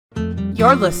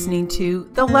You're listening to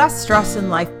the Less Stress in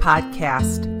Life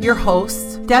podcast. Your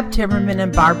hosts, Deb Timmerman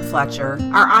and Barb Fletcher,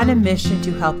 are on a mission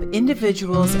to help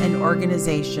individuals and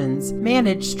organizations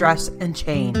manage stress and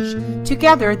change.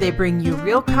 Together, they bring you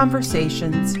real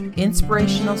conversations,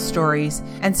 inspirational stories,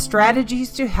 and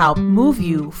strategies to help move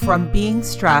you from being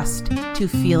stressed to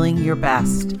feeling your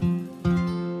best.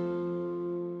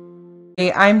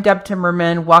 Hey, I'm Deb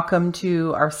Timmerman. Welcome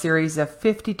to our series of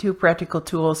 52 practical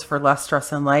tools for less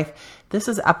stress in life. This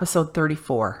is episode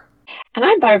 34. And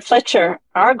I'm Barb Fletcher.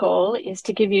 Our goal is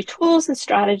to give you tools and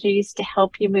strategies to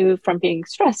help you move from being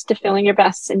stressed to feeling your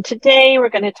best. And today we're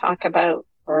going to talk about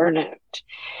burnout.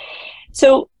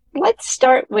 So let's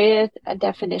start with a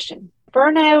definition.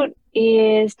 Burnout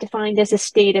is defined as a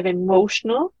state of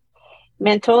emotional,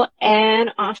 mental,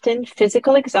 and often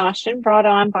physical exhaustion brought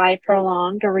on by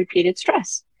prolonged or repeated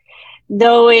stress.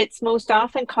 Though it's most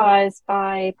often caused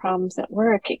by problems at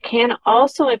work, it can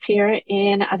also appear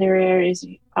in other areas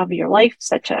of your life,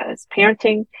 such as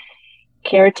parenting,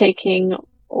 caretaking,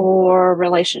 or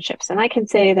relationships. And I can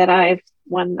say that I've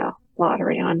won the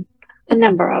lottery on a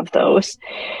number of those.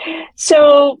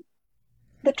 So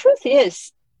the truth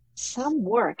is, some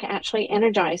work actually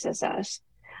energizes us.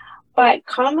 But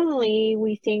commonly,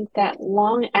 we think that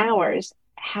long hours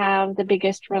have the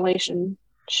biggest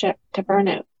relationship to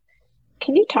burnout.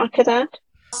 Can you talk to that?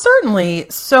 Certainly.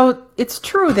 So it's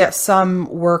true that some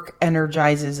work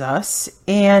energizes us,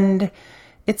 and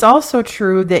it's also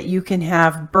true that you can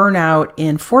have burnout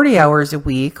in 40 hours a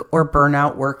week or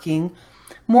burnout working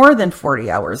more than 40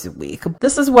 hours a week.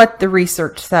 This is what the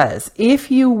research says.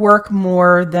 If you work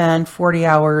more than 40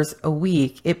 hours a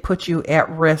week, it puts you at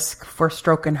risk for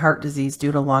stroke and heart disease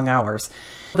due to long hours.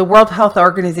 The World Health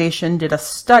Organization did a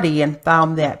study and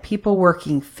found that people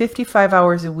working 55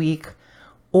 hours a week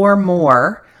or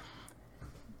more,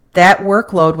 that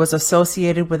workload was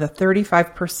associated with a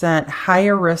 35%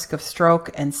 higher risk of stroke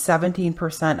and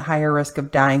 17% higher risk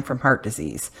of dying from heart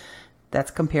disease.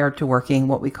 That's compared to working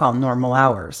what we call normal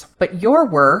hours. But your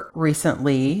work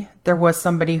recently, there was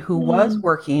somebody who was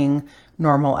working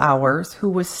normal hours who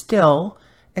was still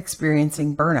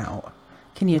experiencing burnout.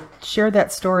 Can you share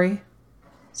that story?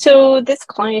 So this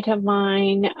client of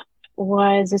mine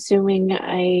was assuming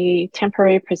a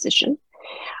temporary position.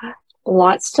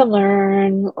 Lots to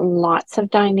learn, lots of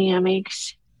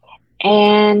dynamics,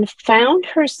 and found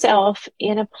herself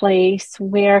in a place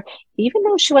where even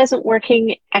though she wasn't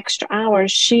working extra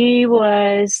hours, she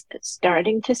was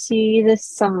starting to see the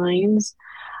signs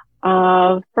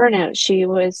of burnout. She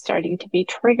was starting to be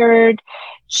triggered.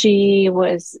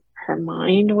 Her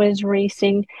mind was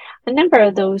racing, a number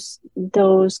of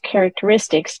those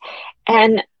characteristics.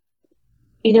 And,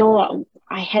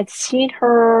 I had seen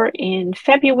her in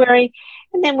February,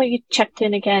 and then we checked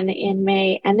in again in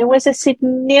May, and there was a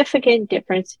significant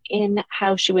difference in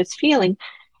how she was feeling.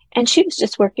 And she was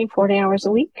just working 40 hours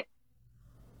a week.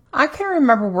 I can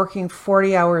remember working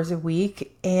 40 hours a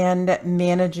week and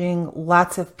managing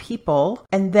lots of people,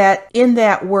 and that in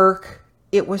that work,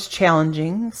 it was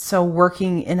challenging. So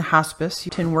working in hospice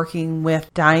and working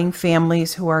with dying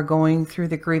families who are going through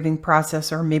the grieving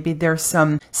process, or maybe there's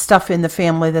some stuff in the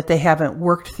family that they haven't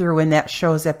worked through and that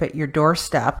shows up at your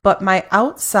doorstep. But my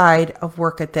outside of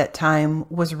work at that time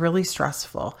was really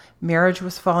stressful. Marriage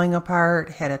was falling apart,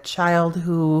 had a child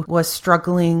who was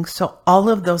struggling. So all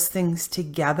of those things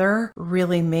together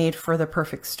really made for the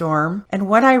perfect storm. And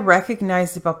what I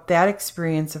recognized about that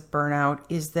experience of burnout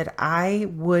is that I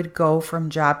would go from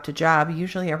job to job,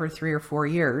 usually every 3 or 4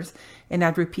 years, and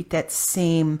I'd repeat that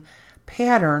same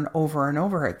pattern over and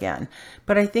over again.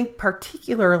 But I think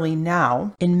particularly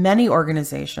now, in many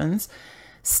organizations,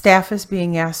 staff is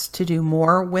being asked to do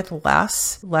more with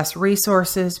less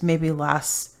resources, maybe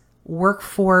less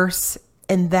workforce,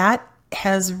 and that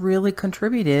has really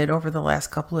contributed over the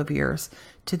last couple of years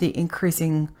to the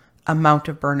increasing amount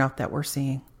of burnout that we're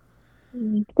seeing.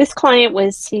 This client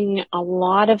was seeing a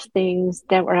lot of things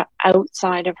that were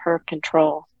outside of her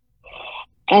control.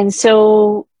 And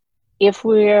so if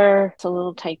we're a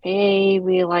little type A,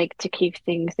 we like to keep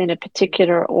things in a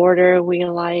particular order. We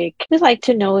like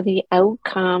to know the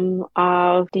outcome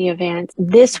of the event.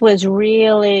 This was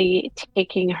really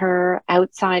taking her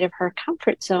outside of her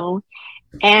comfort zone,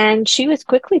 and she was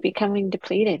quickly becoming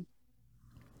depleted.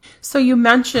 So you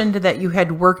mentioned that you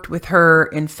had worked with her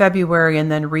in February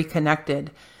and then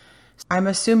reconnected. I'm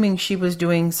assuming she was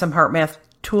doing some HeartMath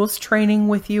tools training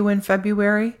with you in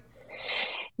February?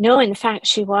 No, in fact,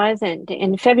 she wasn't.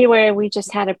 In February, we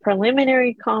just had a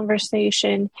preliminary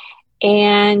conversation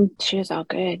and she was all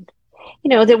good.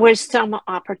 there was some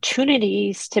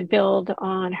opportunities to build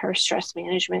on her stress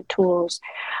management tools.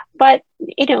 But,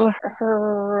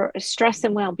 her stress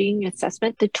and well-being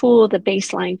assessment, the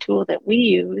baseline tool that we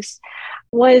use,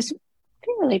 was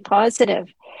fairly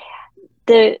positive.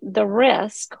 The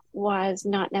risk was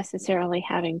not necessarily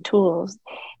having tools.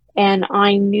 And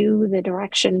I knew the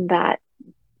direction that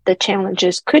the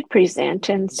challenges could present.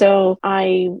 And so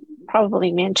I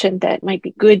probably mentioned that it might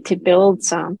be good to build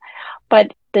some,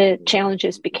 but the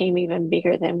challenges became even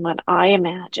bigger than what I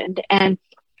imagined. And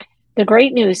the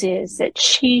great news is that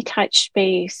she touched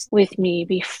base with me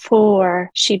before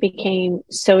she became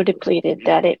so depleted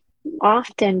that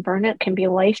often burnout can be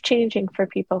life-changing for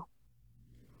people.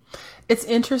 It's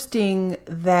interesting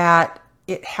that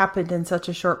it happened in such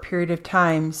a short period of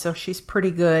time. So she's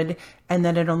pretty good. And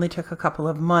then it only took a couple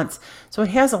of months. So it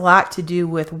has a lot to do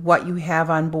with what you have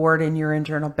on board in your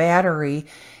internal battery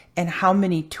and how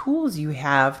many tools you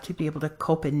have to be able to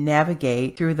cope and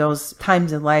navigate through those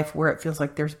times in life where it feels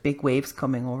like there's big waves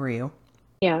coming over you.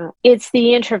 Yeah, it's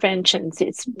the interventions.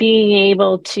 It's being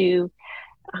able to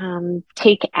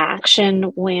take action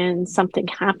when something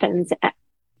happens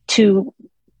to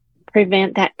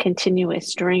prevent that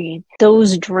continuous drain.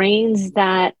 Those drains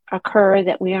that occur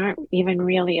that we aren't even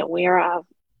really aware of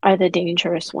are the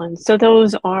dangerous ones. So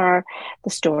those are the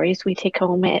stories we take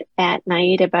home at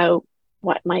night about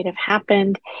what might have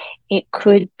happened. It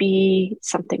could be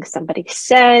something somebody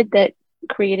said that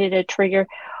created a trigger,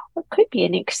 or it could be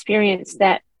an experience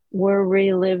that we're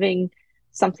reliving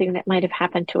something that might have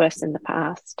happened to us in the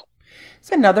past.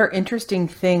 So another interesting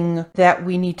thing that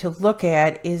we need to look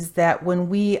at is that when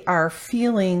we are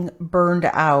feeling burned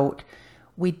out,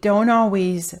 we don't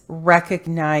always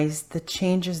recognize the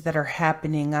changes that are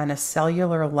happening on a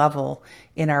cellular level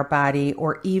in our body,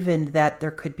 or even that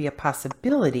there could be a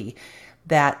possibility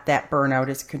that burnout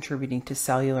is contributing to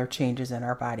cellular changes in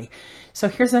our body. So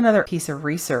here's another piece of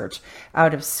research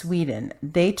out of Sweden.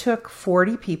 They took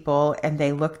 40 people and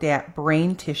they looked at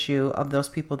brain tissue of those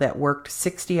people that worked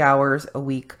 60 hours a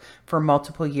week for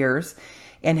multiple years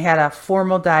and had a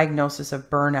formal diagnosis of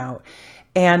burnout.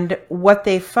 And what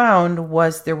they found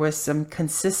was there was some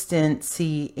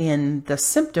consistency in the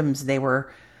symptoms they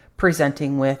were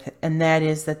presenting with, and that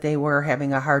is that they were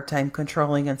having a hard time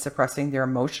controlling and suppressing their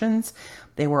emotions.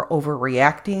 They were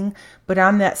overreacting, but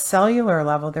on that cellular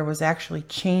level, there was actually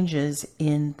changes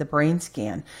in the brain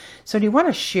scan. So do you want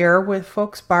to share with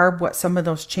folks, Barb, what some of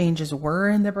those changes were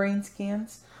in the brain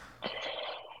scans?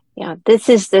 Yeah, this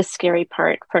is the scary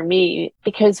part for me,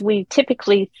 because we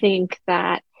typically think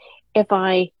that if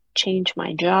I change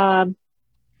my job,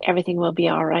 everything will be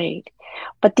all right.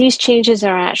 But these changes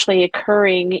are actually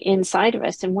occurring inside of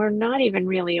us and we're not even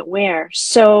really aware.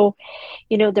 So,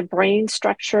 the brain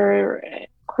structure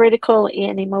critical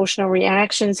in emotional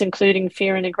reactions, including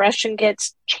fear and aggression,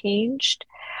 gets changed.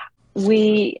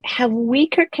 We have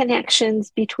weaker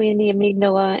connections between the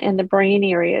amygdala and the brain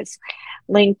areas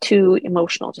linked to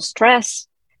emotional distress,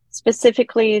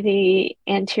 specifically the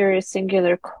anterior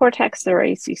cingulate cortex, or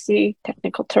ACC,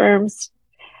 technical terms.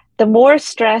 The more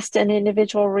stressed an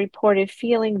individual reported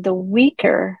feeling, the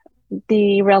weaker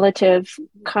the relative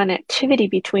connectivity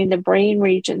between the brain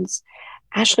regions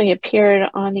actually appeared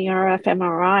on the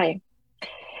RFMRI.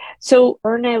 So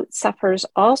burnout sufferers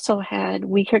also had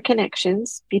weaker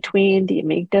connections between the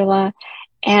amygdala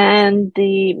and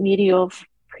the medial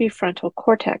prefrontal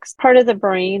cortex, part of the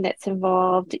brain that's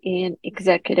involved in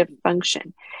executive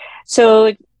function.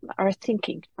 So our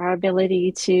thinking, our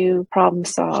ability to problem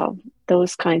solve,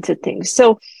 those kinds of things.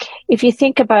 So if you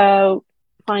think about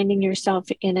finding yourself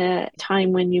in a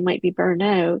time when you might be burned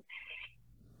out,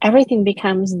 everything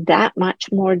becomes that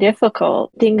much more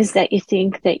difficult. Things that you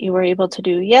think that you were able to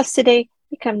do yesterday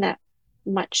become that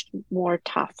much more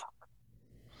tough.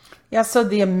 Yeah, so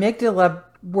the amygdala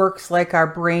works like our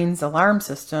brain's alarm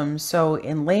system. So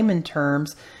in layman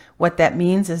terms, what that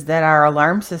means is that our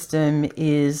alarm system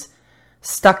is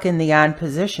stuck in the on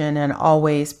position and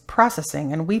always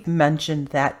processing. And we've mentioned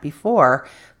that before,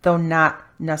 though not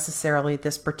necessarily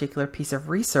this particular piece of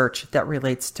research that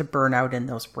relates to burnout and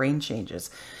those brain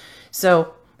changes.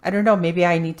 So I don't know, maybe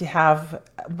I need to have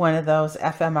one of those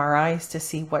fMRIs to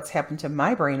see what's happened to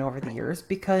my brain over the years,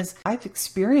 because I've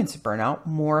experienced burnout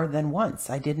more than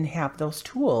once. I didn't have those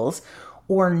tools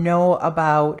or know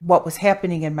about what was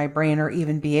happening in my brain, or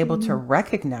even be able to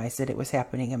recognize that it was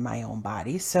happening in my own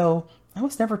body. So I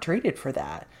was never treated for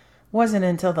that. It wasn't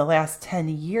until the last 10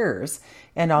 years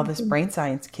and all this brain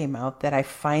science came out that I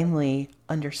finally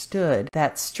understood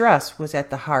that stress was at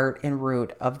the heart and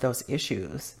root of those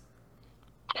issues.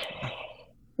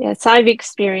 Yes, I've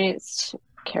experienced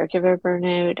caregiver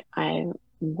burnout. I've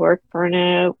work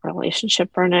burnout,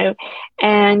 relationship burnout.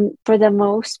 And for the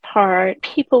most part,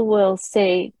 people will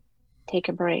say, take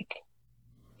a break.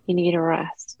 You need a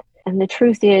rest. And the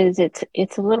truth is,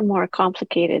 it's a little more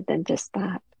complicated than just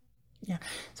that. Yeah.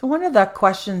 So one of the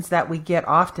questions that we get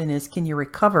often is, can you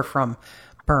recover from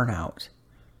burnout?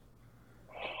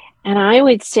 And I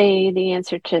would say the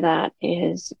answer to that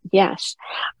is yes.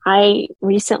 I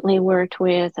recently worked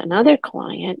with another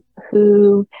client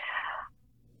who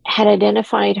had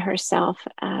identified herself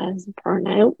as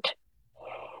burnout.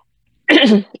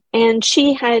 And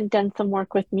she had done some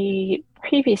work with me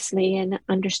previously and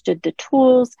understood the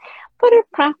tools, but her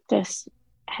practice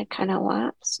had kind of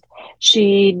lapsed.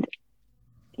 She'd,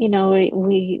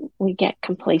 we get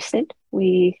complacent.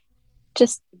 We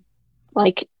just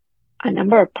like a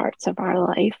number of parts of our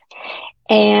life.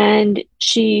 And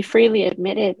she freely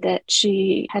admitted that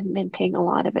she hadn't been paying a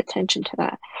lot of attention to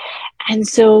that. And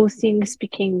so things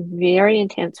became very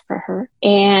intense for her.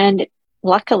 And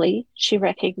luckily, she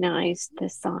recognized the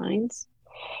signs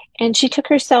and she took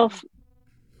herself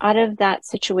out of that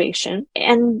situation.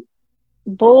 And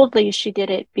boldly, she did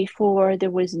it before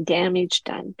there was damage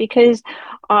done. Because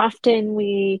often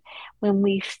when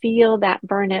we feel that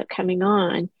burnout coming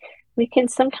on, we can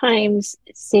sometimes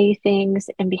say things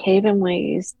and behave in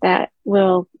ways that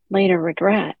we'll later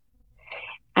regret.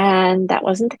 And that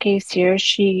wasn't the case here.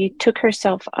 She took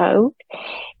herself out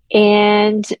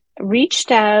and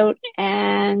reached out,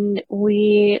 and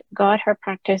we got her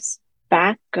practice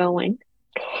back going.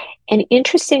 And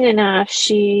interesting enough,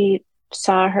 she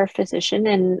saw her physician,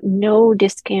 and no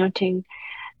discounting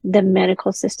the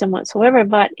medical system whatsoever,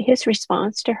 but his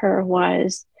response to her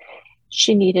was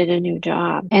she needed a new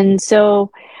job. And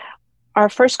so our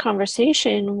first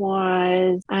conversation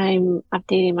was, I'm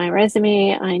updating my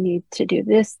resume. I need to do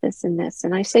this, this, and this.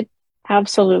 And I said,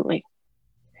 absolutely.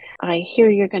 I hear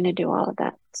you're going to do all of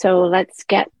that. So let's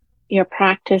get your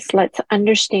practice. Let's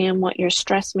understand what your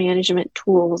stress management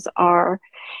tools are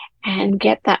and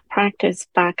get that practice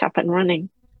back up and running.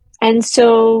 And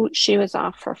so she was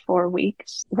off for 4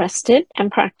 weeks, rested and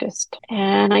practiced.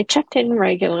 And I checked in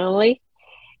regularly.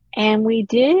 And we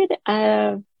did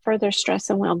a further stress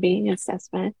and well-being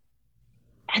assessment.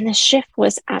 And the shift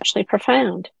was actually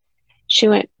profound. She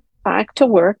went back to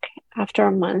work after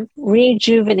a month,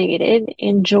 rejuvenated,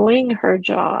 enjoying her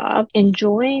job,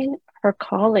 enjoying her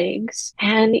colleagues,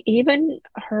 and even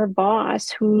her boss,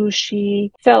 who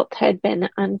she felt had been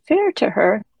unfair to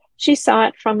her. She saw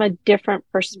it from a different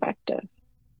perspective.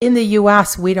 In the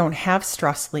US, we don't have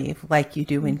stress leave like you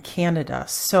do in Canada.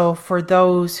 So for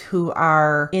those who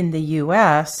are in the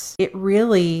US, it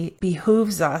really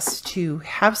behooves us to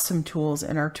have some tools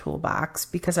in our toolbox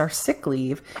because our sick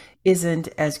leave isn't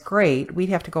as great. We'd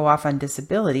have to go off on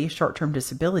disability, short-term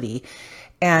disability,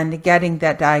 and getting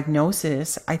that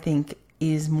diagnosis, I think,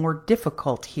 is more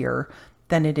difficult here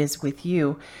than it is with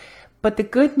you. But the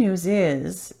good news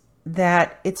is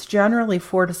that it's generally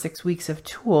 4 to 6 weeks of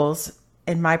tools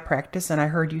in my practice, and I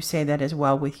heard you say that as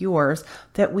well with yours,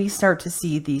 that we start to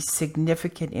see these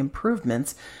significant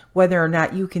improvements, whether or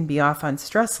not you can be off on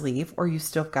stress leave or you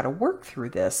still got to work through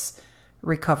this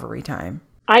recovery time.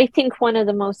 I think one of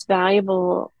the most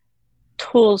valuable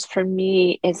tools for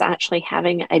me is actually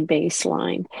having a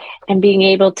baseline and being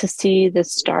able to see the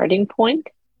starting point,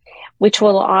 which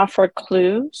will offer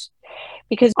clues.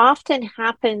 Because often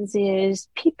happens is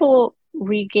people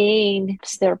regain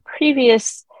their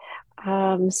previous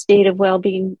state of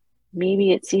well-being.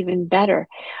 Maybe it's even better.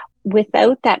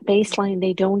 Without that baseline,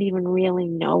 they don't even really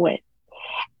know it.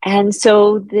 And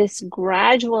so this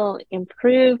gradual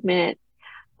improvement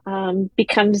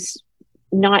becomes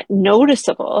not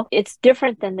noticeable. It's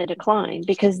different than the decline,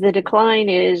 because the decline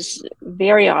is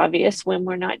very obvious when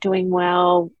we're not doing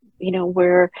well.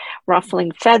 We're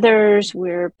ruffling feathers,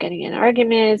 we're getting in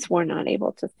arguments, we're not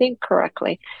able to think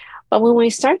correctly. But when we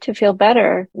start to feel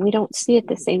better, we don't see it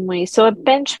the same way. So a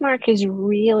benchmark is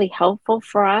really helpful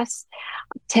for us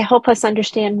to help us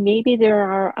understand maybe there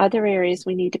are other areas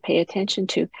we need to pay attention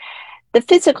to. The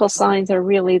physical signs are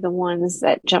really the ones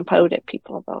that jump out at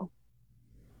people, though.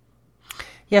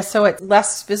 Yeah, so it's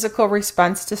less physical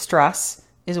response to stress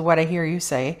is what I hear you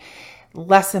say.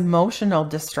 Less emotional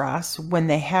distress when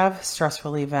they have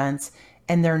stressful events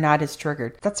and they're not as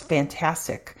triggered. That's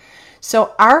fantastic.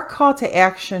 So our call to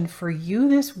action for you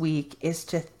this week is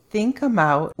to think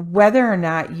about whether or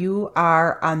not you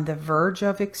are on the verge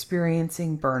of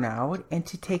experiencing burnout and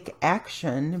to take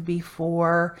action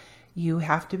before you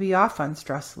have to be off on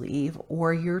stress leave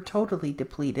or you're totally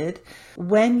depleted.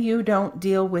 When you don't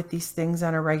deal with these things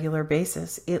on a regular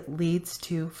basis, it leads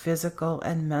to physical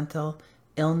and mental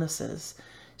illnesses.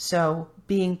 So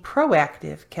being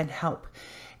proactive can help.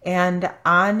 And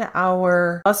on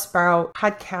our Buzzsprout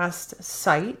podcast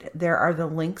site, there are the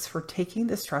links for taking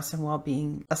the stress and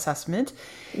well-being assessment.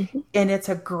 And it's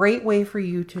a great way for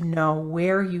you to know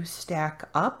where you stack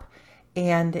up.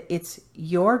 And it's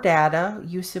your data.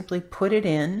 You simply put it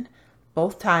in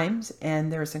both times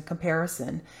and there's a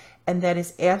comparison. And that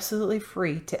is absolutely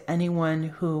free to anyone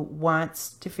who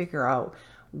wants to figure out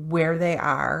where they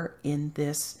are in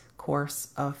this course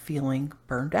of feeling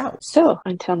burned out. So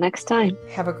until next time,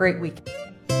 have a great week.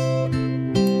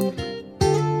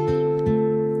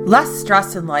 Less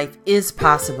stress in life is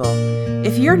possible.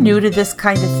 If you're new to this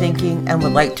kind of thinking and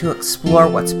would like to explore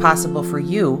what's possible for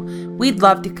you, we'd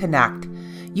love to connect.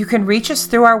 You can reach us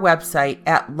through our website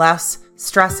at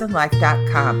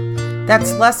lessstressinlife.com.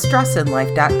 That's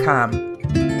lessstressinlife.com.